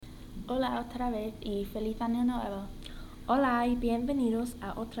Hola otra vez y feliz año nuevo. Hola y bienvenidos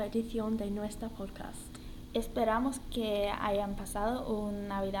a otra edición de nuestro podcast. Esperamos que hayan pasado una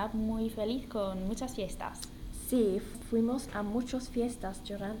Navidad muy feliz con muchas fiestas. Sí, fuimos a muchas fiestas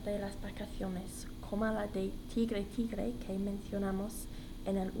durante las vacaciones, como la de Tigre que mencionamos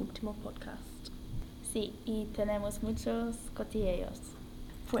en el último podcast. Sí, y tenemos muchos cotilleos.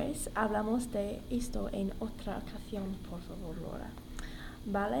 Pues hablamos de esto en otra ocasión, por favor, Laura.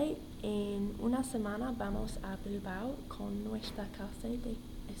 Vale, en una semana vamos a Bilbao con nuestra clase de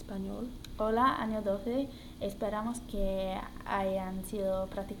español. Hola, año 12. Esperamos que hayan sido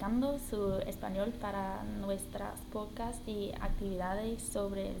practicando su español para nuestras podcasts y actividades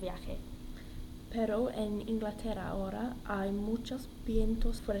sobre el viaje. Pero en Inglaterra ahora hay muchos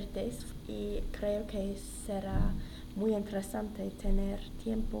vientos fuertes y creo que será muy interesante tener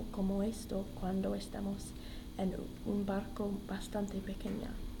tiempo como esto cuando estamos en un barco bastante pequeño.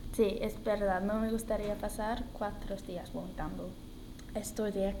 Sí, es verdad, no me gustaría pasar 4 días vomitando.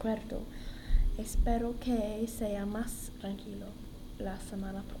 Estoy de acuerdo. Espero que sea más tranquilo la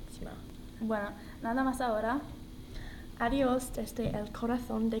semana próxima. Bueno, nada más ahora. Adiós desde el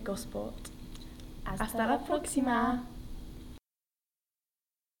corazón de Gosport. Hasta la próxima.